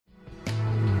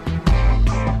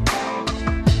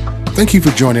Thank you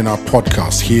for joining our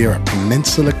podcast here at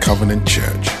Peninsula Covenant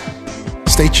Church.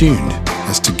 Stay tuned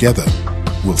as together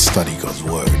we'll study God's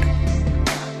Word.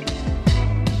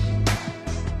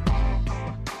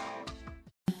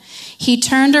 He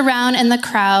turned around in the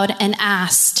crowd and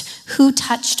asked, "Who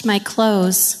touched my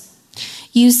clothes?"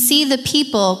 "You see the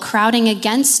people crowding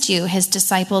against you," his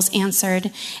disciples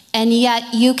answered, "and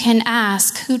yet you can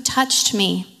ask, 'Who touched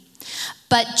me?'"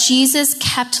 But Jesus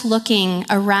kept looking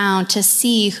around to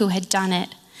see who had done it.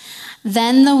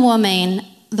 Then the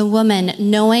woman,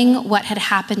 knowing what had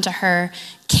happened to her,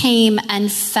 came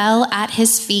and fell at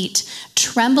his feet,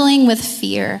 trembling with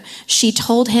fear. She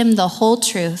told him the whole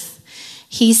truth.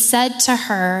 He said to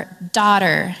her,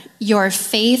 "Daughter, your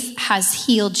faith has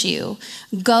healed you.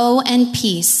 Go in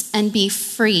peace and be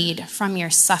freed from your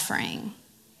suffering."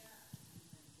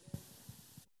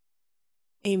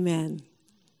 Amen.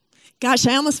 Gosh,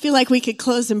 I almost feel like we could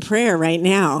close in prayer right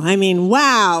now. I mean,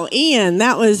 wow, Ian,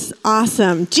 that was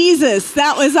awesome. Jesus,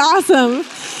 that was awesome.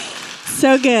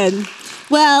 So good.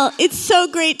 Well, it's so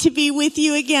great to be with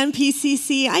you again,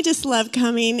 PCC. I just love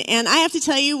coming. And I have to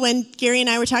tell you, when Gary and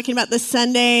I were talking about this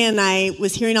Sunday, and I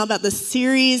was hearing all about this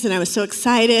series, and I was so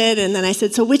excited, and then I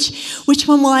said, "So which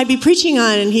one will I be preaching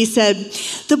on?" And he said,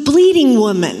 "The bleeding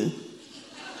woman."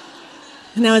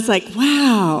 And I was like,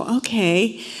 wow,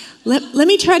 okay. Let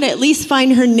me try to at least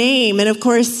find her name. And of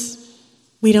course,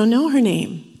 we don't know her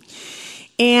name.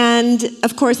 And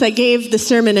of course, I gave the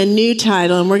sermon a new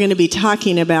title, and we're going to be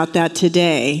talking about that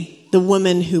today, The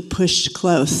Woman Who Pushed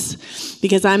Close,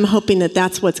 because I'm hoping that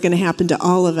that's what's going to happen to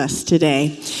all of us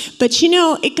today. But you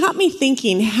know, it got me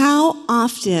thinking how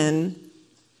often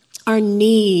our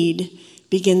need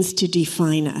begins to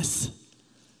define us.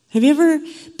 Have you ever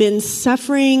been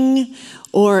suffering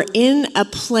or in a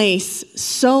place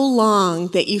so long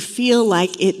that you feel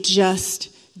like it just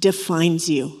defines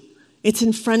you? It's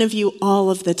in front of you all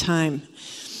of the time.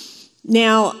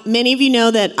 Now, many of you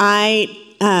know that I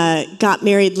got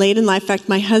married late in life. In fact,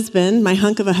 my husband, my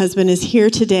hunk of a husband, is here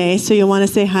today, so you'll want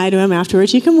to say hi to him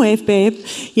afterwards. You can wave, babe.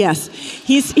 Yes,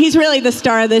 he's really the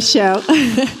star of this show.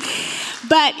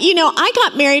 But, you know, I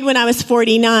got married when I was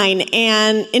 49,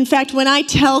 and in fact, when I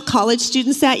tell college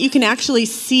students that, you can actually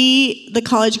see the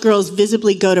college girls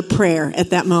visibly go to prayer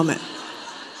at that moment.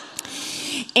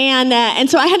 And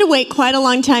so I had to wait quite a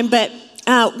long time, but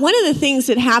one of the things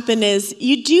that happened is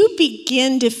you do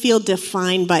begin to feel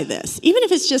defined by this, even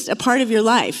if it's just a part of your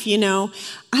life, you know.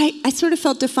 I sort of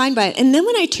felt defined by it. And then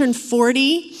when I turned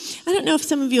 40, I don't know if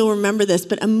some of you will remember this,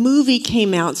 but a movie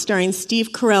came out starring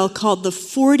Steve Carell called The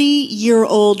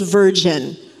 40-Year-Old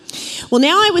Virgin. Well,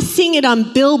 now I was seeing it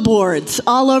on billboards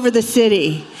all over the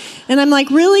city. And I'm like,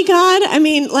 really, God? I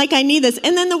mean, like, I need this.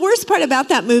 And then the worst part about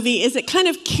that movie is it kind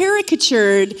of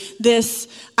caricatured this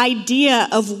idea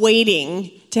of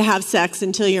waiting to have sex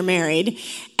until you're married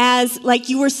as like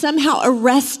you were somehow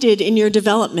arrested in your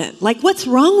development. Like, what's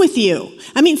wrong with you?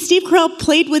 I mean, Steve Carell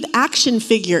played with action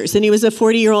figures, and he was a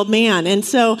 40-year-old man. And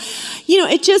so, you know,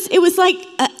 it was like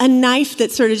a knife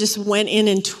that sort of just went in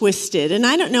and twisted. And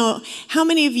I don't know how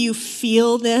many of you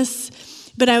feel this,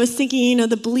 but I was thinking, you know,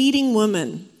 the bleeding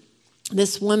woman,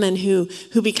 this woman who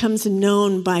becomes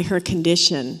known by her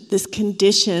condition, this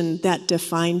condition that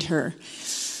defined her.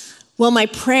 Well, my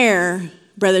prayer,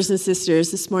 brothers and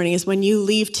sisters, this morning is when you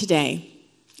leave today,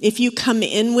 if you come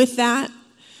in with that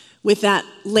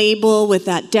label, with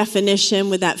that definition,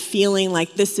 with that feeling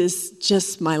like this is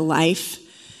just my life,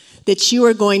 that you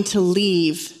are going to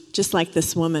leave just like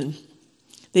this woman,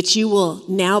 that you will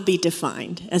now be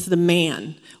defined as the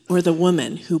man or the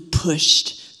woman who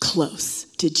pushed close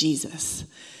to Jesus,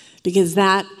 because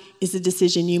that is the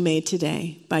decision you made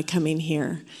today by coming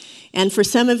here. And for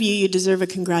some of you, you deserve a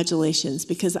congratulations,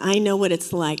 because I know what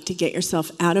it's like to get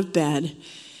yourself out of bed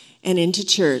and into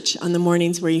church on the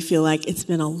mornings where you feel like it's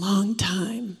been a long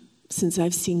time since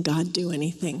I've seen God do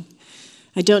anything.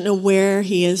 I don't know where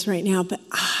he is right now, but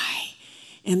I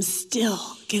am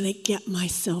still going to get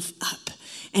myself up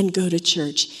and go to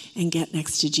church and get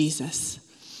next to Jesus.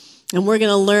 And we're going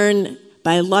to learn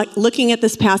by looking at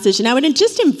this passage. And I would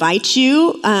just invite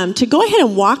you to go ahead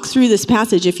and walk through this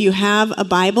passage. If you have a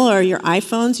Bible or your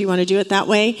iPhones, you want to do it that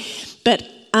way. But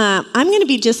I'm going to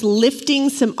be just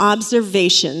lifting some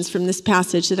observations from this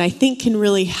passage that I think can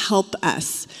really help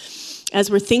us as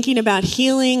we're thinking about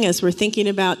healing, as we're thinking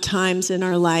about times in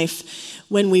our life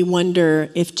when we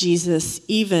wonder if Jesus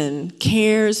even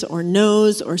cares or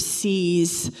knows or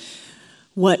sees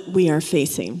what we are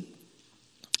facing.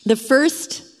 The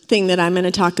first thing that I'm going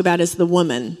to talk about is the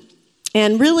woman.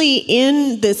 And really,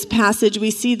 in this passage, we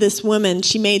see this woman,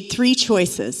 she made three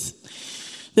choices.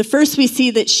 The first, we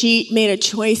see that she made a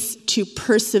choice to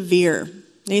persevere.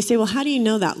 Now you say, well, how do you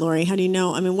know that, Lori? How do you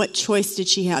know? I mean, what choice did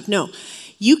she have? No.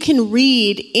 You can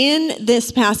read in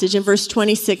this passage in verse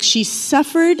 26, she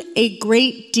suffered a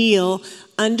great deal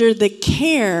under the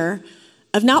care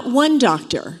of not one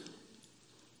doctor,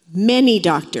 many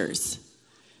doctors,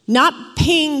 not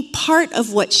paying part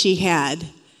of what she had,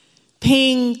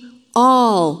 paying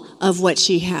all of what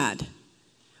she had.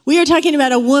 We are talking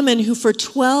about a woman who for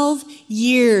 12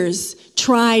 years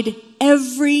tried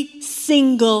every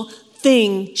single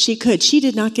thing she could. She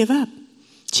did not give up.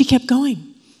 She kept going.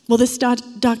 Well, this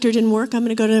doctor didn't work. I'm going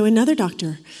to go to another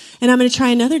doctor. And I'm going to try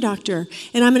another doctor.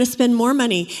 And I'm going to spend more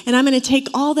money. And I'm going to take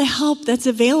all the help that's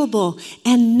available.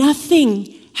 And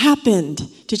nothing happened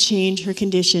to change her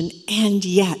condition. And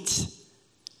yet,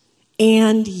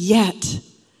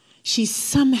 she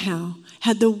somehow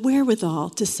had the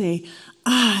wherewithal to say,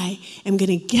 I am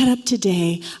going to get up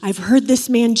today. I've heard this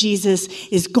man Jesus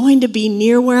is going to be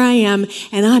near where I am,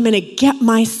 and I'm going to get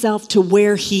myself to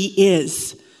where he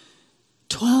is.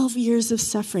 12 years of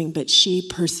suffering, but she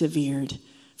persevered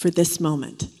for this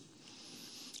moment.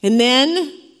 And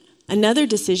then another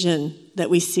decision that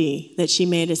we see that she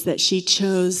made is that she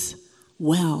chose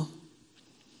well.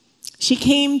 She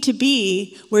came to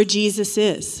be where Jesus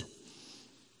is.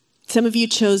 Some of you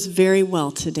chose very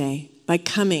well today by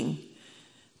coming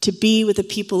to be with the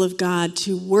people of God,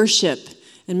 to worship.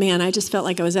 And man, I just felt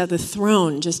like I was at the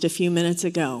throne just a few minutes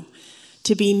ago,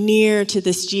 to be near to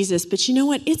this Jesus. But you know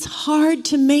what? It's hard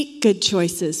to make good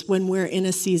choices when we're in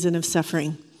a season of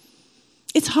suffering.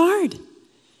 It's hard.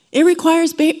 It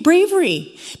requires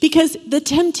bravery, because the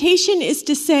temptation is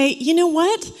to say, you know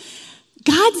what?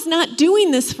 God's not doing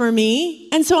this for me,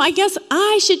 and so I guess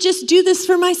I should just do this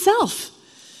for myself.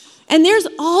 And there's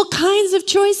all kinds of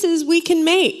choices we can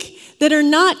make that are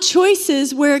not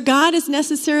choices where God is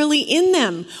necessarily in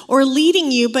them or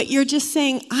leading you, but you're just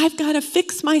saying, I've got to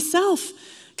fix myself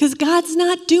because God's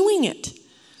not doing it.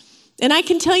 And I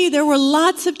can tell you there were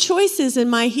lots of choices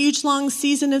in my huge, long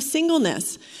season of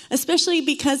singleness, especially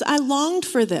because I longed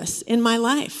for this in my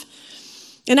life.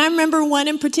 And I remember one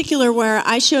in particular where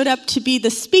I showed up to be the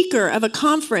speaker of a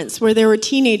conference where there were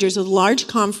teenagers, a large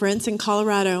conference in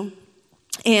Colorado.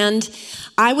 And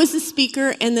I was the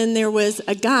speaker, and then there was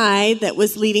a guy that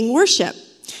was leading worship.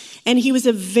 And he was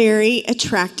a very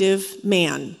attractive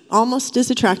man, almost as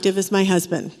attractive as my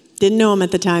husband. Didn't know him at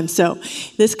the time. So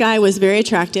this guy was very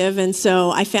attractive. And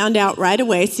so I found out right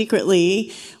away,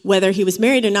 secretly, whether he was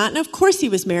married or not. And of course he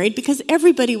was married, because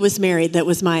everybody was married that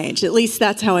was my age. At least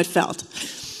that's how it felt.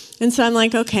 And so I'm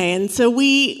like, okay. And so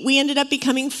we ended up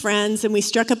becoming friends, and we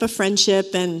struck up a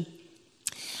friendship. And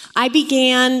I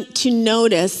began to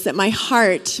notice that my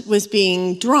heart was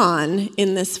being drawn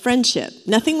in this friendship.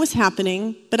 Nothing was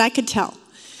happening, but I could tell.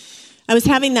 I was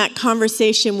having that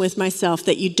conversation with myself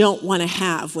that you don't want to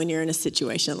have when you're in a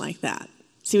situation like that.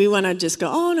 See, we want to just go,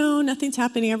 oh no, nothing's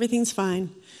happening, everything's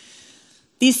fine.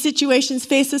 These situations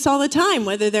face us all the time,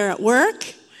 whether they're at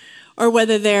work or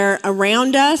whether they're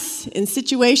around us in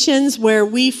situations where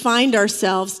we find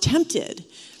ourselves tempted.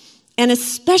 And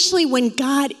especially when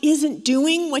God isn't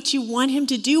doing what you want him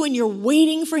to do and you're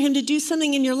waiting for him to do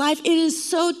something in your life, it is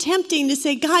so tempting to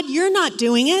say, God, you're not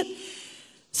doing it.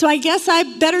 So I guess I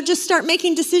better just start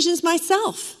making decisions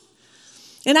myself.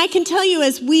 And I can tell you,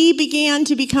 as we began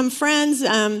to become friends,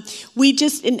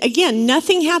 again,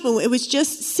 nothing happened. It was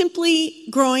just simply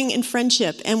growing in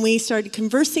friendship. And we started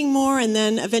conversing more, and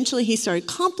then eventually he started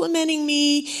complimenting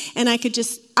me, and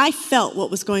I felt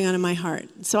what was going on in my heart.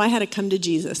 So I had to come to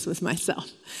Jesus with myself.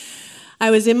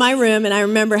 I was in my room, and I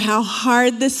remember how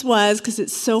hard this was, because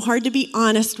it's so hard to be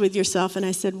honest with yourself. And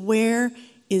I said, where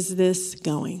is this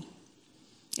going?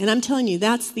 And I'm telling you,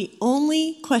 that's the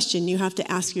only question you have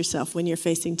to ask yourself when you're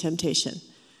facing temptation.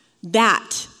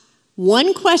 That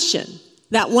one question,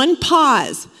 that one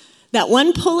pause, that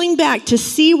one pulling back to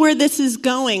see where this is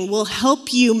going will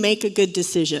help you make a good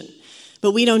decision.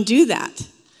 But we don't do that.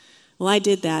 Well, I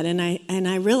did that, and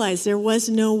I realized there was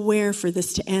nowhere for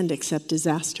this to end except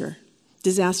disaster.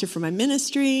 Disaster for my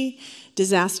ministry,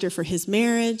 disaster for his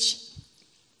marriage.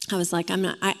 I was like,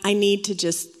 I need to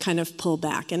just kind of pull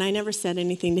back. And I never said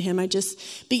anything to him. I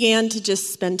just began to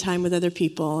just spend time with other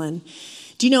people. And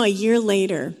do you know, a year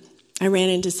later, I ran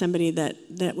into somebody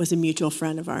that was a mutual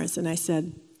friend of ours. And I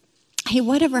said, hey,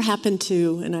 whatever happened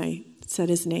to, and I said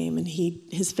his name, and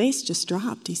his face just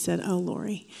dropped. He said, oh,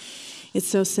 Lori, it's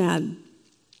so sad.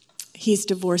 He's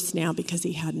divorced now because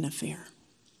he had an affair.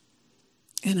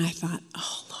 And I thought,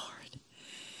 oh, Lord.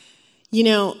 You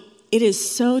know, it is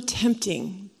so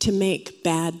tempting to make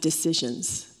bad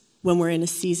decisions when we're in a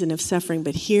season of suffering.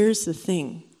 But here's the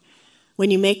thing. when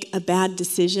you make a bad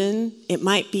decision, it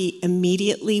might be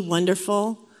immediately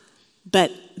wonderful,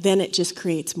 but then it just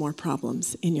creates more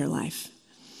problems in your life.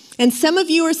 And some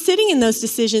of you are sitting in those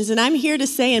decisions, and I'm here to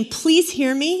say, and please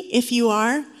hear me if you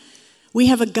are, we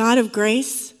have a God of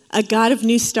grace, a God of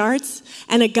new starts,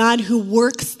 and a God who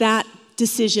works that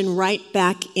decision right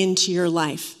back into your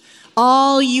life.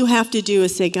 All you have to do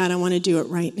is say, God, I want to do it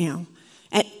right now,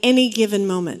 at any given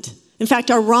moment. In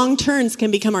fact, our wrong turns can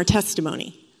become our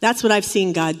testimony. That's what I've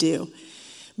seen God do.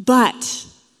 But,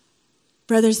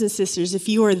 brothers and sisters, if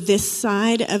you are this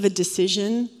side of a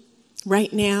decision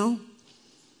right now,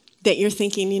 that you're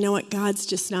thinking, you know what, God's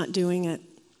just not doing it.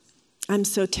 I'm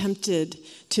so tempted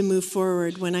to move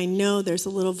forward when I know there's a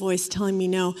little voice telling me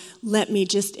no. Let me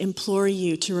just implore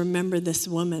you to remember this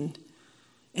woman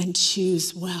and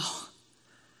choose well.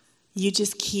 You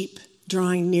just keep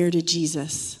drawing near to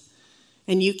Jesus,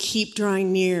 and you keep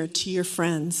drawing near to your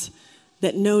friends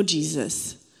that know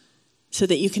Jesus so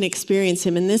that you can experience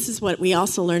him. And this is what we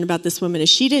also learned about this woman, is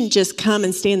she didn't just come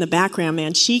and stay in the background,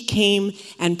 man. She came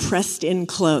and pressed in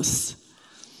close.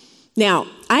 Now,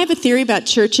 I have a theory about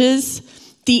churches.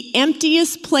 The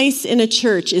emptiest place in a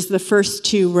church is the first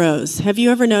 2 rows. Have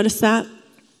you ever noticed that?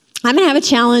 I'm going to have a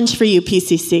challenge for you,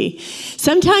 PCC.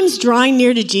 Sometimes drawing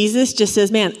near to Jesus just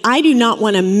says, man, I do not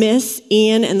want to miss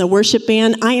Ian and the worship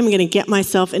band. I am going to get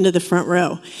myself into the front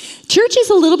row. Church is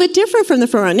a little bit different from the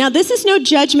front row. Now, this is no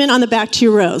judgment on the back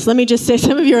 2 rows. Let me just say,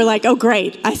 some of you are like, oh,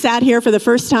 great. I sat here for the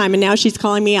first time, and now she's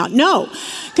calling me out. No,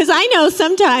 because I know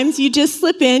sometimes you just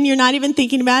slip in, you're not even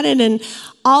thinking about it, and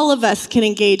all of us can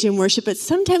engage in worship, but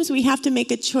sometimes we have to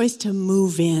make a choice to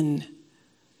move in.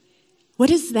 What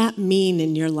does that mean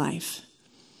in your life?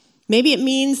 Maybe it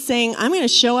means saying, I'm going to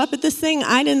show up at this thing.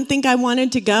 I didn't think I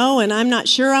wanted to go, and I'm not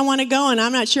sure I want to go, and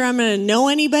I'm not sure I'm going to know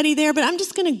anybody there, but I'm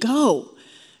just going to go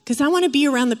because I want to be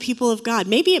around the people of God.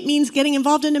 Maybe it means getting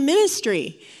involved in a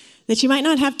ministry that you might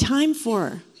not have time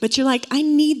for, but you're like, I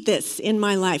need this in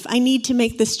my life. I need to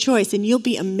make this choice, and you'll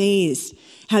be amazed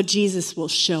how Jesus will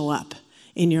show up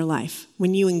in your life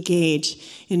when you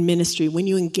engage in ministry, when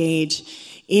you engage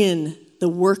in the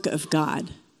work of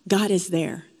God. God is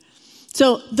there.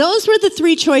 So those were the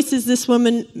 3 choices this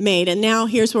woman made. And now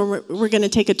here's where we're going to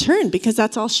take a turn, because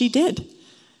that's all she did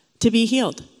to be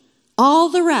healed. All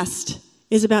the rest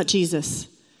is about Jesus.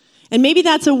 And maybe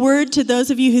that's a word to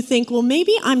those of you who think, well,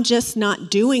 maybe I'm just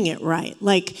not doing it right.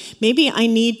 Like maybe I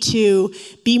need to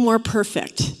be more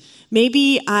perfect.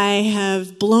 Maybe I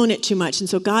have blown it too much, and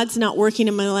so God's not working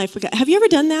in my life. Have you ever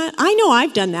done that? I know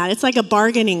I've done that. It's like a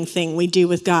bargaining thing we do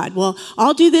with God. Well,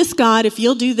 I'll do this, God, if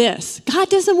you'll do this. God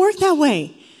doesn't work that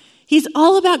way. He's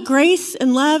all about grace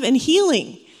and love and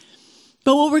healing.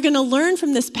 But what we're going to learn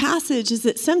from this passage is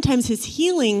that sometimes his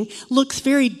healing looks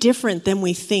very different than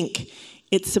we think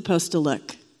it's supposed to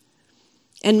look.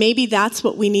 And maybe that's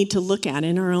what we need to look at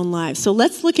in our own lives. So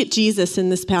let's look at Jesus in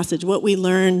this passage, what we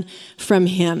learn from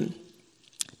him.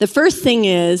 The first thing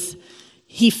is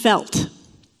he felt.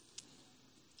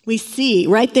 We see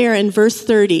right there in verse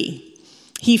 30,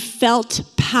 he felt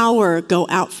power go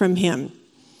out from him.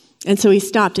 And so he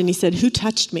stopped and he said, who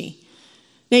touched me?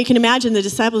 Now you can imagine the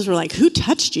disciples were like, who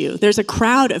touched you? There's a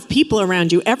crowd of people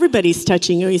around you. Everybody's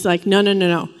touching you. He's like,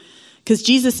 no. Because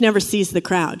Jesus never sees the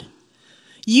crowd.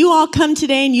 You all come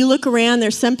today and you look around.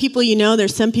 There's some people you know.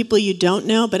 There's some people you don't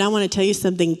know. But I want to tell you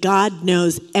something. God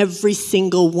knows every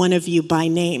single one of you by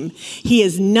name. He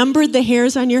has numbered the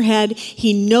hairs on your head.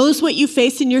 He knows what you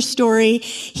face in your story.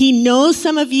 He knows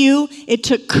some of you. It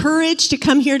took courage to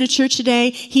come here to church today.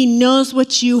 He knows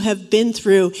what you have been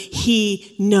through.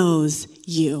 He knows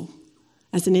you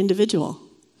as an individual.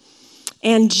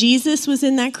 And Jesus was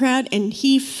in that crowd and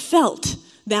he felt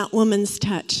that woman's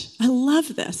touch. I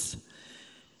love this.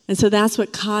 And so that's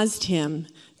what caused him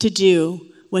to do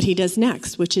what he does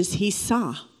next, which is he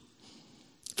saw.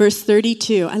 Verse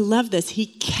 32, I love this. He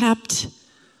kept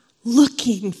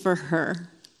looking for her.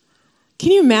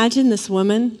 Can you imagine this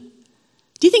woman?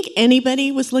 Do you think anybody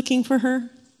was looking for her?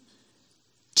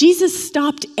 Jesus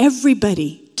stopped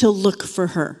everybody to look for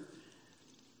her.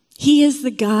 He is the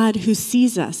God who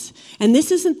sees us. And this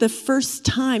isn't the first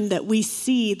time that we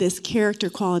see this character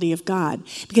quality of God.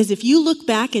 Because if you look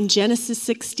back in Genesis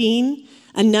 16,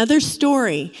 another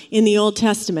story in the Old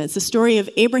Testament, it's the story of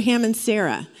Abraham and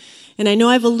Sarah. And I know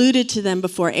I've alluded to them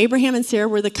before. Abraham and Sarah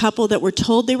were the couple that were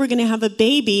told they were going to have a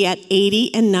baby at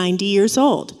 80 and 90 years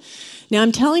old. Now,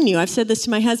 I'm telling you, I've said this to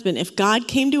my husband, if God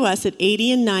came to us at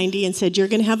 80 and 90 and said, you're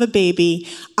going to have a baby,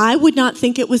 I would not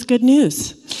think it was good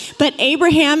news. But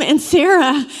Abraham and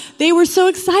Sarah, they were so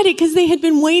excited because they had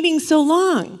been waiting so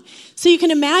long. So you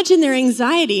can imagine their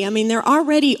anxiety. I mean, they're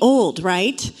already old,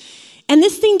 right? And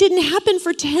this thing didn't happen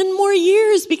for 10 more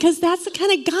years because that's the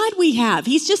kind of God we have.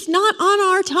 He's just not on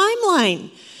our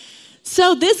timeline.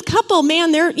 So this couple,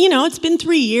 man, it's been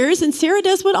 3 years, and Sarah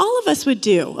does what all of us would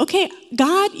do. Okay,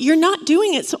 God, you're not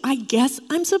doing it, so I guess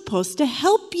I'm supposed to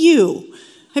help you.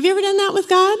 Have you ever done that with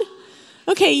God?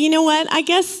 Okay, you know what? I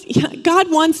guess God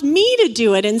wants me to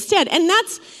do it instead. And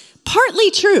that's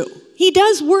partly true. He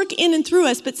does work in and through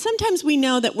us, but sometimes we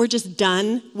know that we're just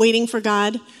done waiting for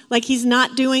God. Like he's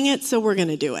not doing it, so we're going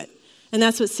to do it. And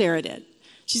that's what Sarah did.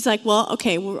 She's like, well,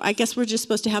 okay, I guess we're just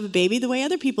supposed to have a baby the way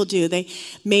other people do.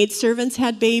 Maid servants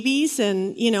had babies,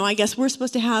 and, I guess we're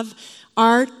supposed to have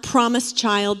our promised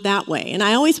child that way. And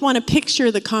I always want to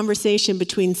picture the conversation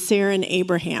between Sarah and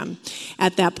Abraham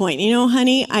at that point.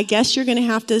 Honey, I guess you're going to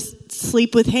have to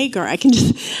sleep with Hagar. I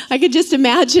could just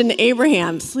imagine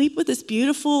Abraham, sleep with this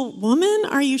beautiful woman?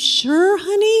 Are you sure,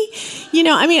 honey?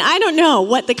 I don't know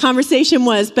what the conversation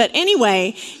was, but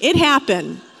anyway, it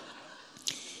happened.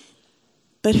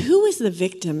 But who was the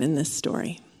victim in this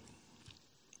story?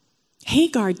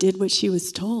 Hagar did what she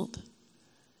was told.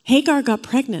 Hagar got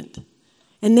pregnant.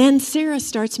 And then Sarah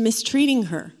starts mistreating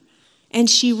her. And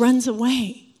she runs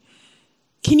away.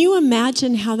 Can you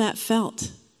imagine how that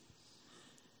felt?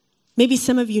 Maybe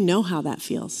some of you know how that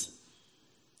feels.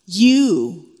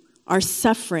 You are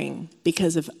suffering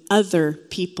because of other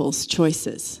people's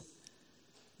choices.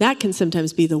 That can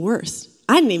sometimes be the worst.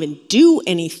 I didn't even do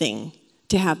anything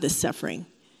to have this suffering.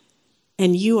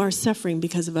 And you are suffering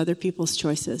because of other people's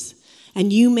choices.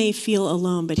 And you may feel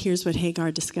alone, but here's what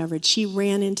Hagar discovered. She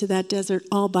ran into that desert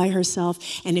all by herself.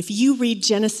 And if you read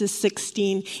Genesis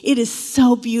 16, it is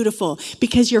so beautiful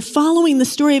because you're following the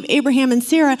story of Abraham and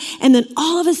Sarah, and then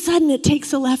all of a sudden it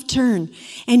takes a left turn.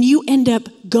 And you end up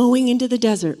going into the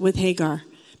desert with Hagar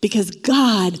because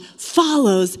God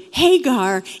follows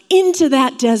Hagar into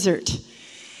that desert.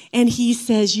 And he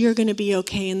says, you're going to be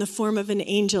okay. In the form of an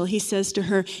angel, he says to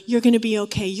her, you're going to be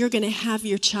okay. You're going to have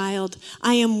your child.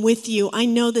 I am with you. I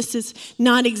know this is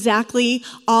not exactly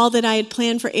all that I had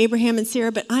planned for Abraham and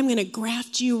Sarah, but I'm going to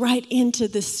graft you right into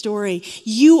this story.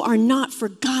 You are not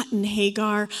forgotten,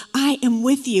 Hagar. I am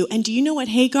with you. And do you know what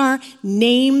Hagar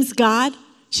names God?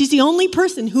 She's the only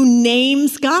person who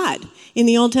names God in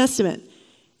the Old Testament.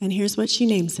 And here's what she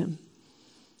names him.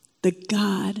 The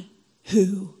God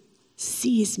who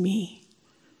sees me.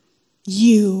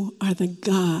 You are the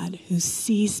God who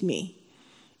sees me,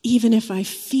 even if I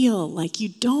feel like you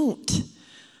don't.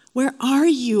 Where are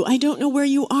you? I don't know where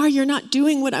you are. You're not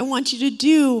doing what I want you to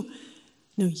do.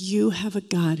 No, you have a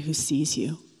God who sees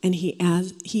you, and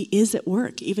he is at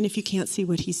work, even if you can't see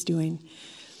what he's doing.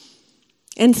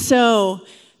 And so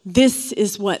this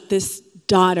is what this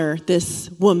daughter,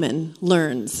 this woman,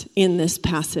 learns in this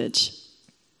passage.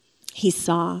 He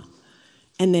saw,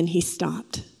 and then he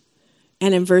stopped.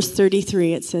 And in verse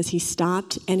 33, it says he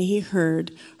stopped and he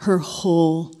heard her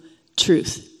whole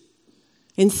truth.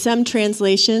 In some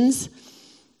translations,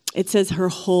 it says her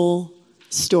whole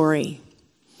story.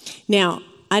 Now,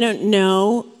 I don't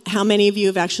know how many of you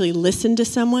have actually listened to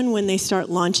someone when they start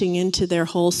launching into their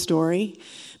whole story.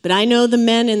 But I know the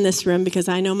men in this room, because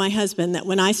I know my husband, that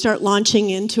when I start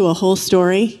launching into a whole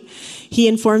story, he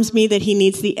informs me that he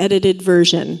needs the edited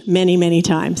version many, many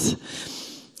times.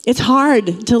 It's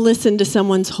hard to listen to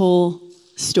someone's whole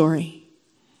story.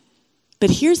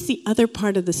 But here's the other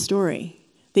part of the story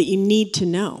that you need to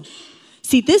know.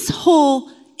 See, this whole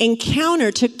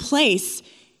encounter took place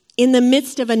in the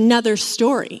midst of another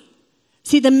story.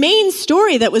 See, the main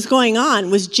story that was going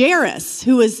on was Jairus,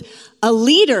 who was a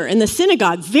leader in the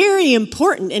synagogue, very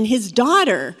important, and his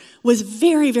daughter was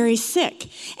very, very sick.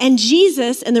 And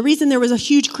Jesus, and the reason there was a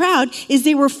huge crowd, is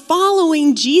they were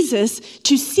following Jesus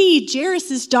to see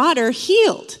Jairus' daughter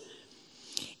healed.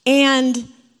 And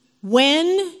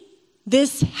when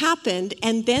this happened,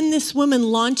 and then this woman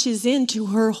launches into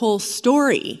her whole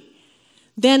story,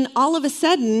 then all of a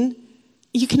sudden,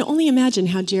 you can only imagine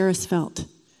how Jairus felt.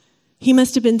 He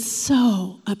must have been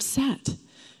so upset.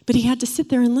 But he had to sit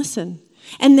there and listen.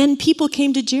 And then people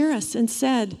came to Jairus and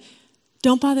said,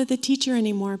 don't bother the teacher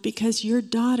anymore because your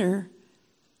daughter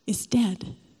is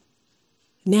dead.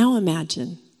 Now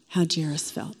imagine how Jairus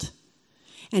felt.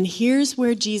 And here's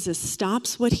where Jesus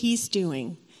stops what he's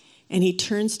doing and he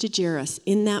turns to Jairus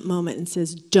in that moment and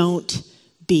says, don't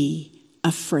be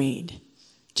afraid.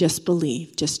 Just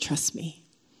believe. Just trust me.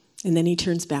 And then he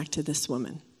turns back to this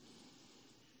woman.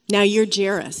 Now you're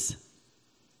Jairus.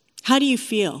 How do you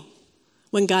feel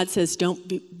when God says,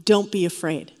 don't be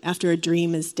afraid after a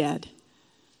dream is dead?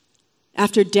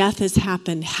 After death has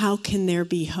happened, how can there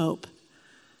be hope?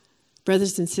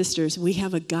 Brothers and sisters, we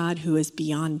have a God who is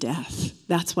beyond death.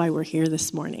 That's why we're here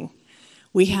this morning.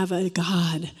 We have a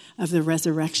God of the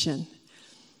resurrection.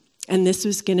 And this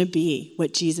was going to be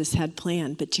what Jesus had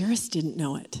planned, but Jairus didn't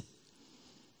know it.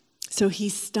 So he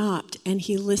stopped and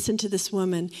he listened to this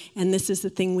woman, and this is the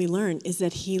thing we learn, is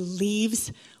that he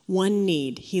leaves one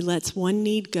need. He lets one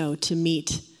need go to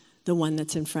meet the one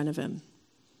that's in front of him.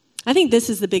 I think this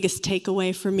is the biggest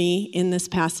takeaway for me in this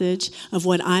passage of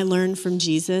what I learned from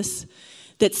Jesus,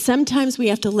 that sometimes we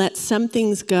have to let some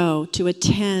things go to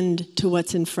attend to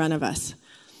what's in front of us.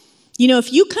 You know,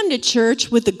 if you come to church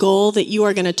with the goal that you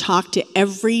are going to talk to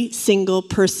every single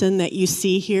person that you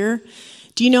see here,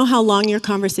 do you know how long your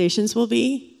conversations will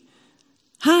be?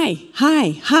 Hi,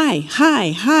 hi, hi,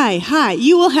 hi, hi, hi.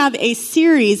 You will have a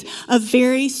series of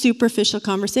very superficial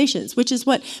conversations, which is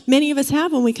what many of us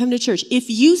have when we come to church. If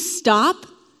you stop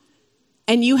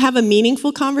and you have a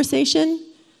meaningful conversation,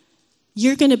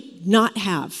 you're going to not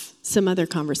have some other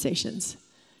conversations.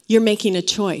 You're making a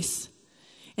choice.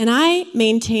 And I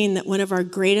maintain that one of our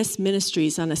greatest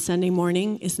ministries on a Sunday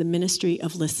morning is the ministry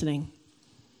of listening.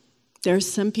 There are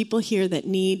some people here that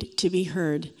need to be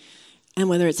heard. And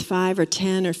whether it's 5 or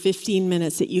 10 or 15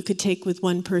 minutes that you could take with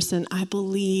one person, I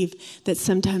believe that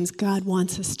sometimes God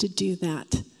wants us to do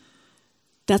that.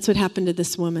 That's what happened to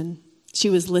this woman. She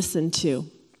was listened to.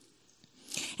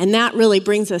 And that really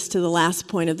brings us to the last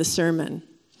point of the sermon.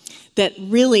 That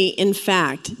really, in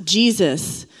fact,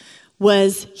 Jesus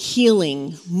was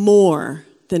healing more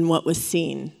than what was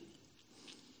seen.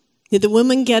 Did the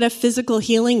woman get a physical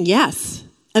healing? Yes.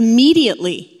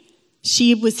 Immediately,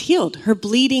 she was healed. Her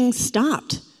bleeding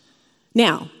stopped.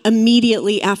 Now,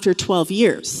 immediately after 12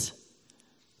 years.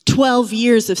 12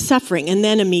 years of suffering, and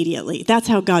then immediately. That's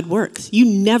how God works. You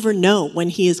never know when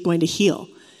he is going to heal,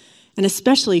 and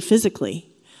especially physically.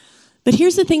 But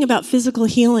here's the thing about physical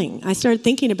healing. I started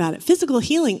thinking about it. Physical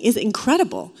healing is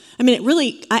incredible. I mean, it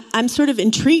really, I'm sort of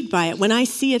intrigued by it. When I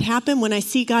see it happen, when I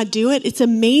see God do it, it's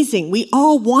amazing. We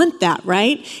all want that,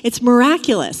 right? It's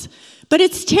miraculous. But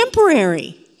it's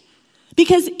temporary.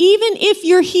 Because even if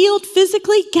you're healed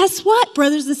physically, guess what,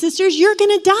 brothers and sisters? You're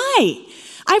going to die.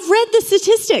 I've read the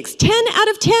statistics. 10 out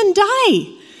of 10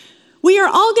 die. We are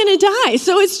all going to die.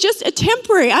 So it's just a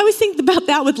temporary. I always think about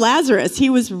that with Lazarus. He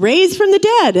was raised from the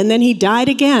dead, and then he died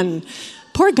again.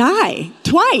 Poor guy,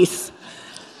 twice.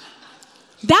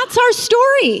 That's our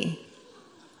story.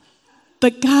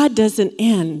 But God doesn't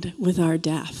end with our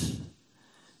death,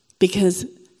 because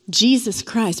Jesus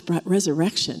Christ brought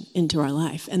resurrection into our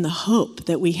life and the hope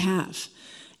that we have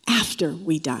after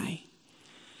we die.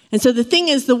 And so the thing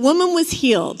is, the woman was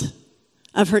healed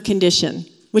of her condition,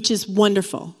 which is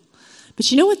wonderful. But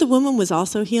you know what the woman was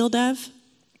also healed of?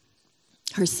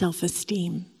 Her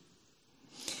self-esteem.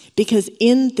 Because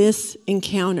in this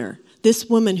encounter, this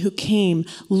woman who came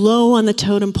low on the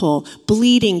totem pole,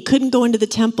 bleeding, couldn't go into the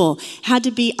temple, had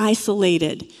to be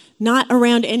isolated, not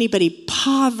around anybody,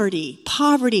 poverty,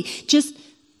 just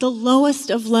the lowest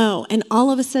of low. And all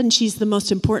of a sudden, she's the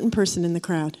most important person in the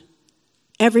crowd.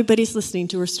 Everybody's listening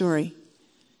to her story.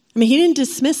 I mean, he didn't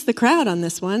dismiss the crowd on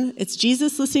this one. It's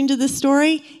Jesus listening to this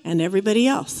story and everybody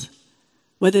else,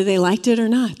 whether they liked it or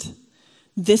not.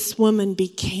 This woman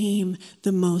became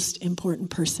the most important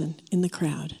person in the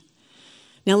crowd.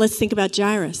 Now let's think about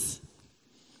Jairus.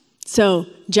 So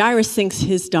Jairus thinks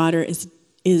his daughter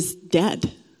is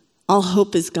dead. All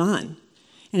hope is gone.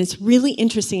 And it's really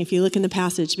interesting if you look in the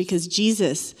passage, because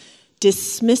Jesus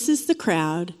dismisses the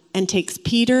crowd and takes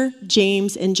Peter,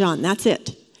 James, and John. That's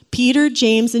it. Peter,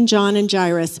 James, and John, and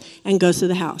Jairus, and goes to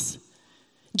the house.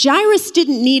 Jairus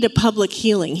didn't need a public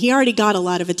healing. He already got a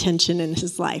lot of attention in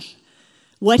his life.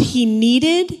 What he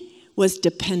needed was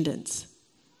dependence.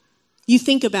 You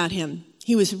think about him.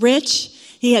 He was rich.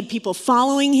 He had people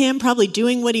following him, probably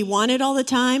doing what he wanted all the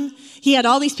time. He had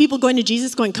all these people going to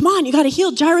Jesus going, come on, you got to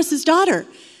heal Jairus' daughter.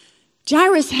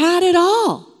 Jairus had it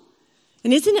all.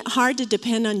 And isn't it hard to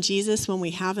depend on Jesus when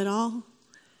we have it all?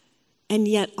 And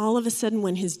yet, all of a sudden,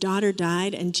 when his daughter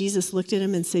died and Jesus looked at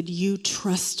him and said, you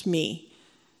trust me,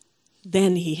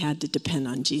 then he had to depend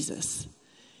on Jesus.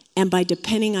 And by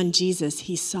depending on Jesus,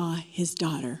 he saw his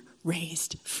daughter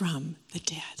raised from the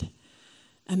dead.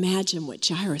 Imagine what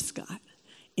Jairus got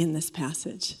in this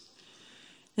passage.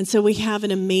 And so we have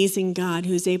an amazing God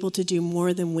who's able to do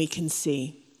more than we can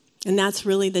see. And that's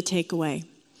really the takeaway.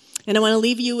 And I want to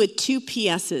leave you with 2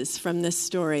 PSs from this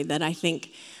story that I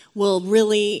think will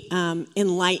really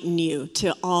enlighten you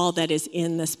to all that is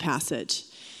in this passage.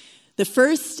 The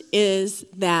first is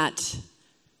that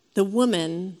the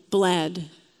woman bled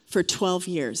for 12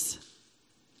 years.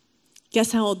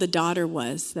 Guess how old the daughter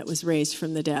was that was raised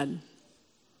from the dead?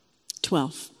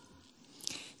 12.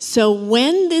 So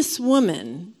when this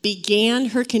woman began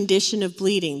her condition of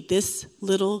bleeding, this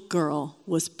little girl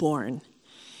was born.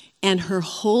 And her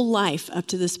whole life up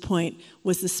to this point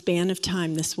was the span of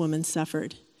time this woman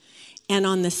suffered. And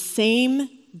on the same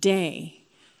day,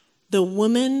 the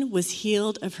woman was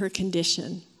healed of her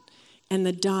condition, and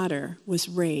the daughter was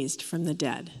raised from the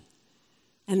dead.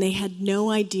 And they had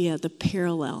no idea the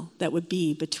parallel that would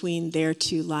be between their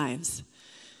two lives.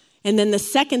 And then the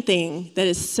second thing that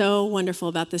is so wonderful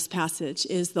about this passage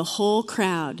is the whole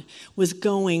crowd was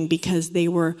going because they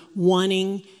were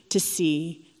wanting to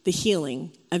see the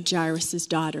healing of Jairus'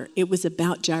 daughter. It was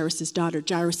about Jairus' daughter.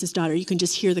 Jairus' daughter. You can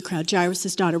just hear the crowd.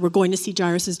 Jairus' daughter. We're going to see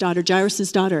Jairus' daughter.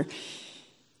 Jairus' daughter.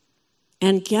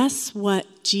 And guess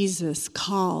what Jesus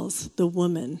calls the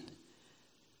woman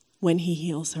when he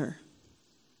heals her?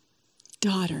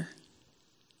 Daughter.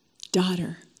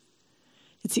 Daughter.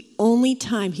 It's the only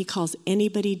time he calls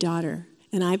anybody daughter.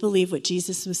 And I believe what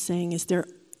Jesus was saying is there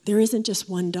isn't just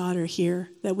one daughter here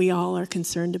that we all are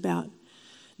concerned about.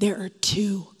 There are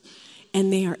two,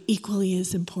 and they are equally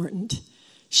as important.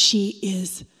 She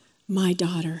is my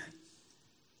daughter,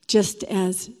 just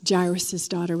as Jairus'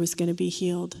 daughter was going to be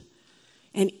healed.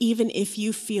 And even if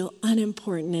you feel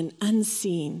unimportant and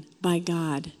unseen by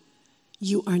God,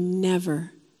 you are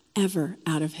never, ever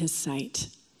out of his sight.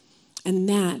 And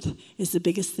that is the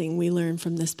biggest thing we learn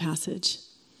from this passage.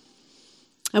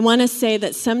 I want to say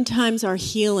that sometimes our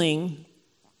healing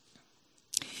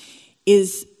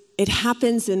it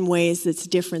happens in ways that's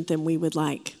different than we would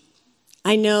like.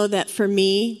 I know that for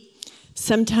me,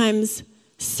 sometimes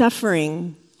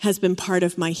suffering has been part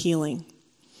of my healing.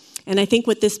 And I think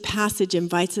what this passage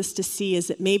invites us to see is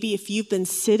that maybe if you've been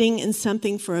sitting in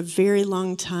something for a very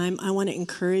long time, I want to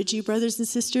encourage you, brothers and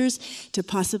sisters, to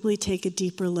possibly take a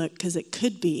deeper look, because it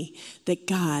could be that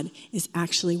God is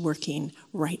actually working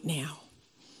right now.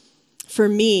 For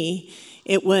me,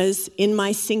 it was in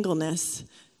my singleness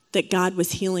that God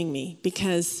was healing me,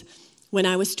 because when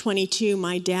I was 22,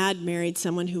 my dad married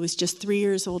someone who was just 3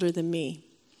 years older than me.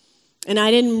 And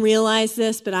I didn't realize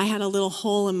this, but I had a little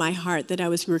hole in my heart that I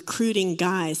was recruiting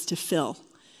guys to fill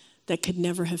that could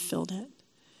never have filled it.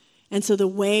 And so the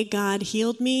way God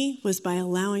healed me was by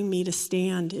allowing me to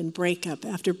stand in breakup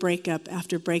after breakup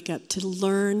after breakup, to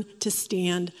learn to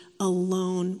stand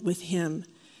alone with him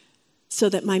so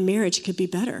that my marriage could be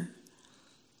better.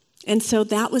 And so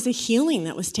that was a healing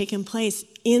that was taking place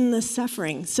in the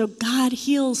suffering. So God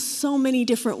heals so many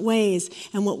different ways.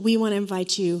 And what we want to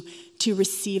invite you to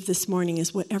receive this morning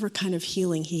is whatever kind of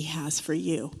healing he has for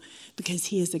you, because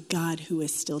he is a God who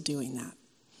is still doing that.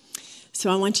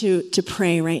 So I want you to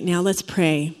pray right now. Let's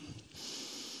pray.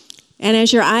 And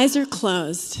as your eyes are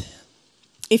closed,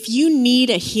 if you need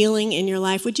a healing in your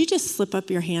life, would you just slip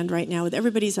up your hand right now with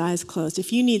everybody's eyes closed?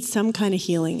 If you need some kind of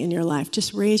healing in your life,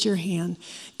 just raise your hand.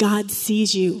 God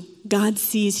sees you. God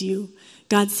sees you.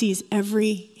 God sees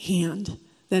every hand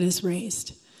that is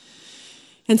raised.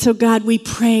 And so, God, we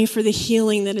pray for the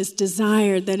healing that is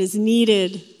desired, that is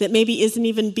needed, that maybe isn't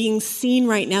even being seen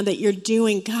right now that you're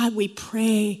doing. God, we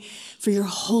pray for your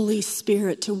Holy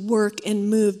Spirit to work and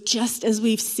move just as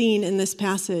we've seen in this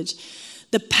passage.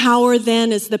 The power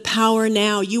then is the power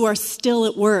now. You are still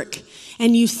at work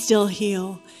and you still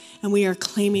heal. And we are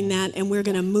claiming that, and we're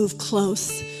going to move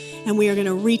close and we are going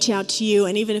to reach out to you.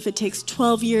 And even if it takes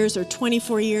 12 years or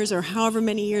 24 years or however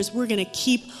many years, we're going to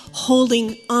keep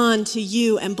holding on to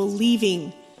you and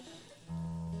believing.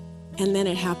 And then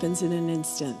it happens in an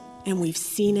instant. And we've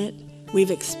seen it.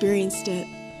 We've experienced it.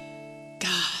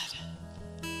 God,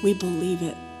 we believe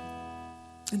it.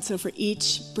 And so for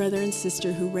each brother and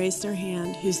sister who raised their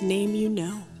hand, whose name you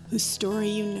know, whose story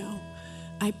you know,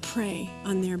 I pray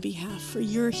on their behalf for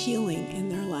your healing in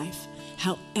their life,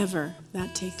 however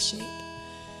that takes shape.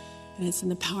 And it's in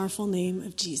the powerful name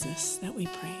of Jesus that we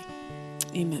pray.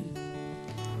 Amen.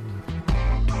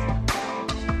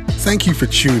 Thank you for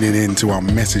tuning in to our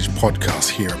message podcast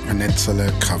here at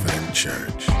Peninsula Covenant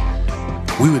Church.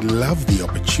 We would love the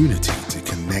opportunity to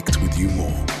connect with you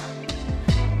more.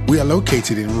 We are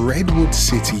located in Redwood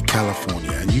City,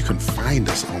 California, and you can find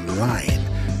us online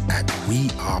at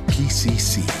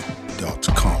wearepcc.com.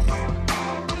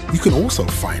 You can also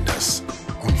find us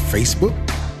on Facebook,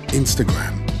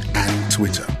 Instagram, and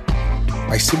Twitter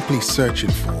by simply searching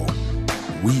for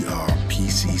We Are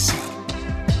PCC.